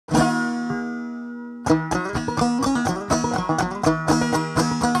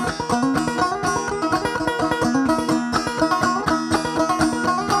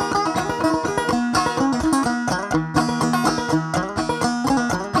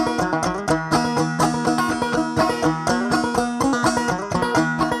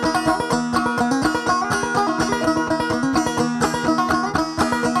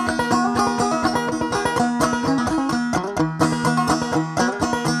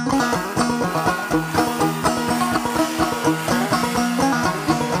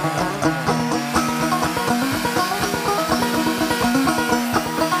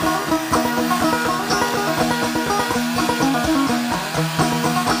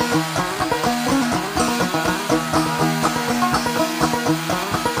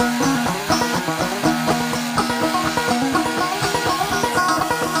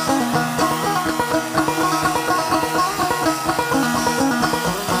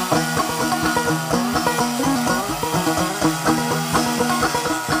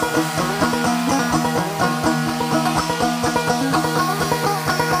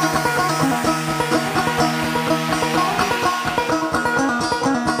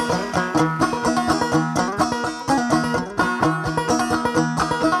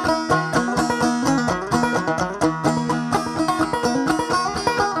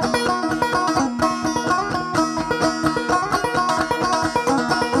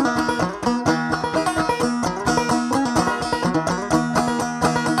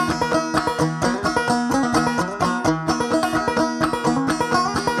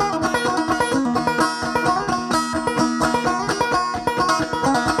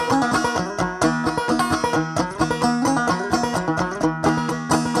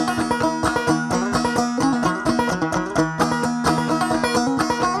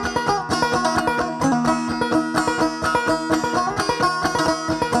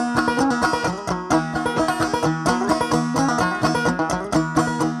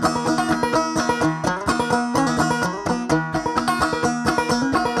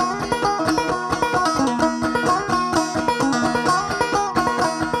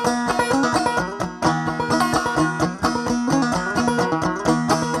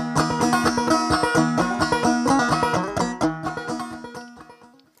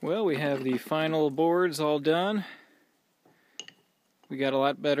final boards all done. We got a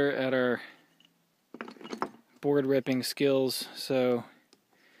lot better at our board ripping skills, so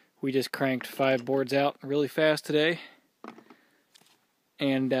we just cranked 5 boards out really fast today.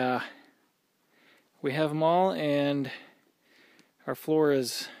 And we have them all, and our floor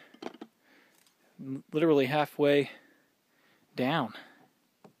is literally halfway down.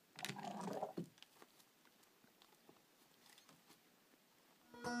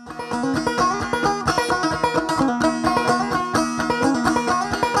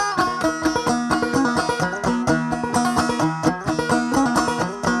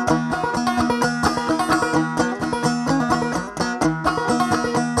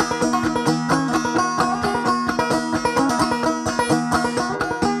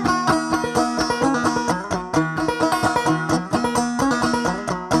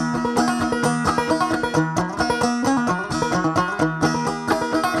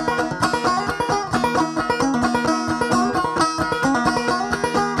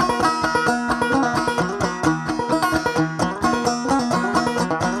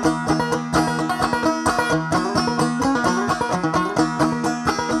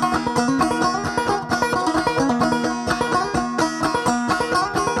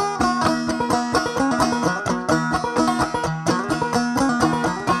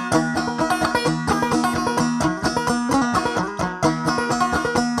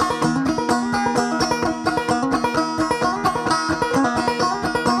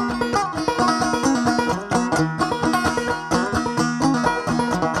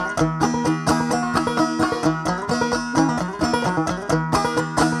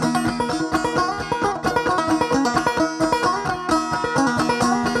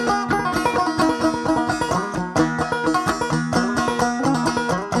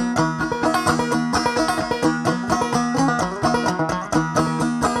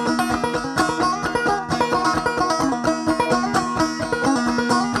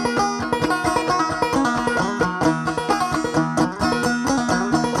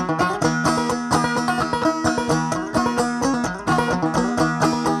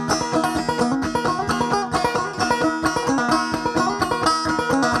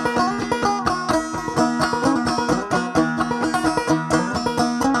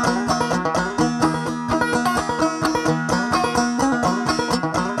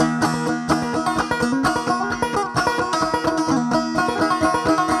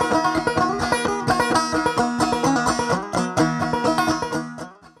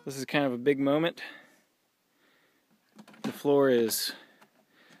 This is kind of a big moment. The floor is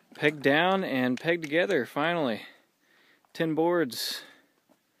pegged down and pegged together, finally. 10 boards.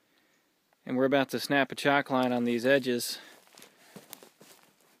 And we're about to snap a chalk line on these edges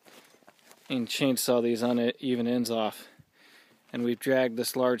and chainsaw these uneven ends off. And we've dragged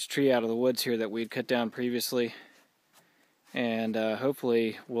this large tree out of the woods here that we'd cut down previously. And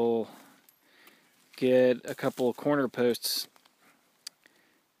hopefully we'll get a couple of corner posts,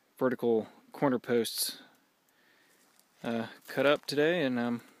 vertical corner posts, cut up today,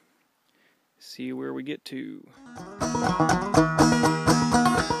 and see where we get to.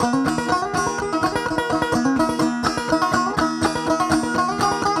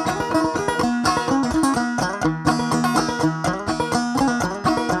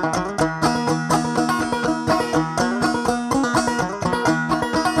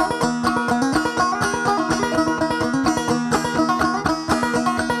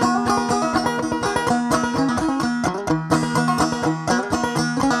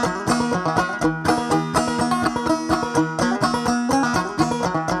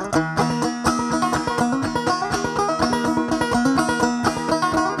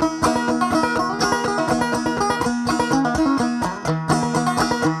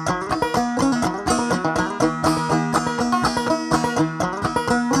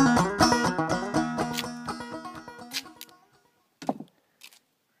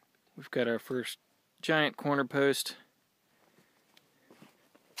 We've got our first giant corner post.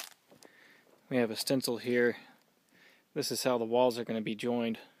 We have a stencil here. This is how the walls are going to be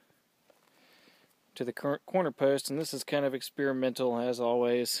joined to the corner post, and this is kind of experimental as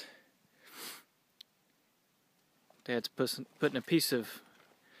always. Dad's putting a piece of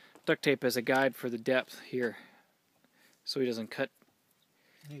duct tape as a guide for the depth here, so he doesn't cut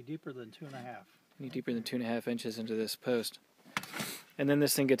any deeper than 2.5. Any deeper than 2.5 inches into this post. And then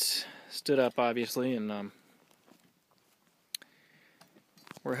this thing gets stood up, obviously, and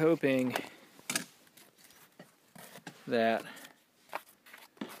we're hoping that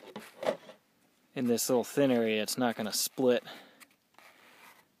in this little thin area it's not going to split,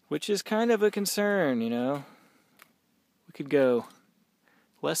 which is kind of a concern, you know. We could go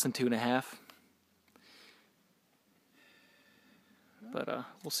less than 2.5, but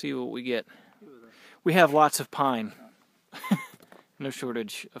we'll see what we get. We have lots of pine. No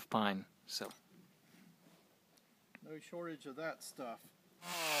shortage of pine, so. No shortage of that stuff.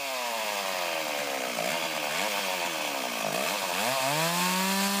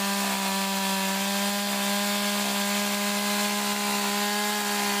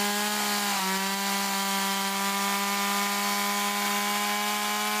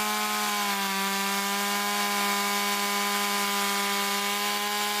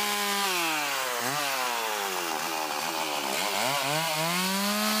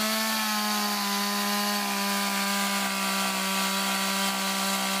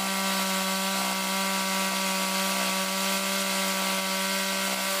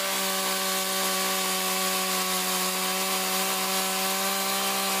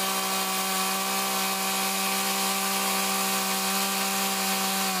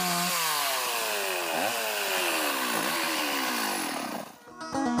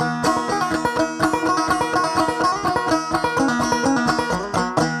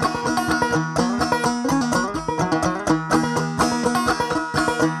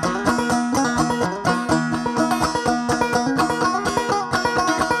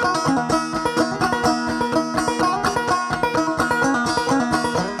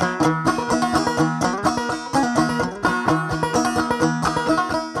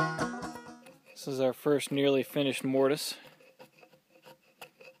 This is our first nearly finished mortise.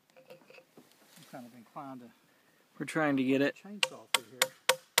 I'm kind of inclined to We're trying to get it chainsaw through here.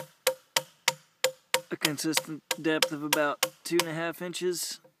 a consistent depth of about 2.5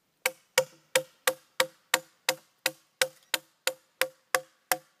 inches.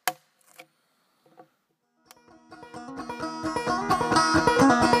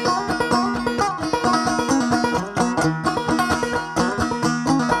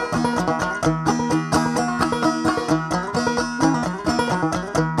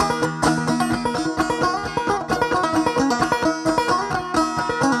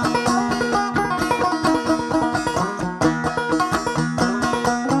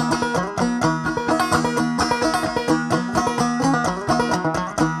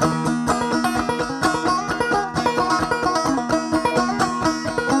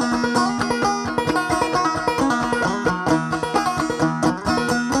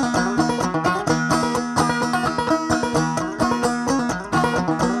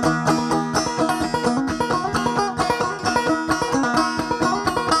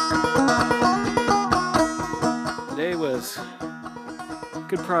 Today was a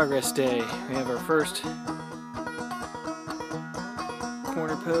good progress day. We have our first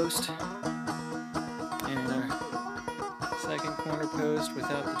corner post and our second corner post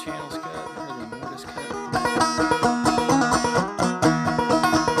without the channels cut or the mortise cut.